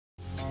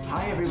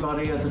Hi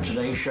everybody at the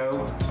Today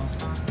Show.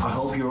 I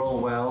hope you're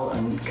all well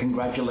and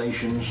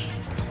congratulations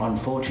on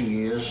 40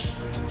 years.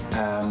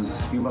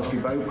 You must be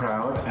very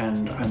proud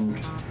and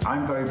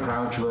I'm very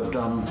proud to have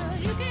done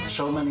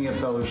so many of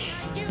those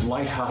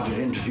light-hearted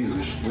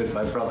interviews with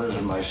my brothers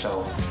and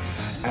myself.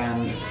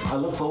 And I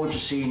look forward to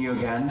seeing you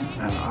again,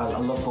 and I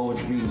look forward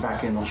to being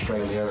back in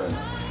Australia.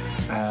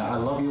 And I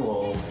love you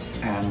all,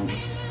 and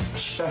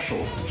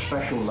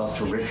special love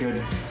to Richard,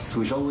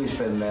 who's always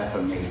been there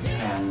for me,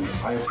 and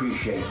I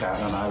appreciate that,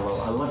 and I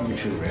love you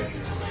too, Rich.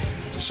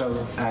 So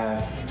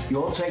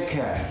you all take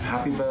care.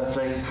 Happy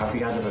birthday,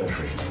 happy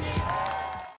anniversary.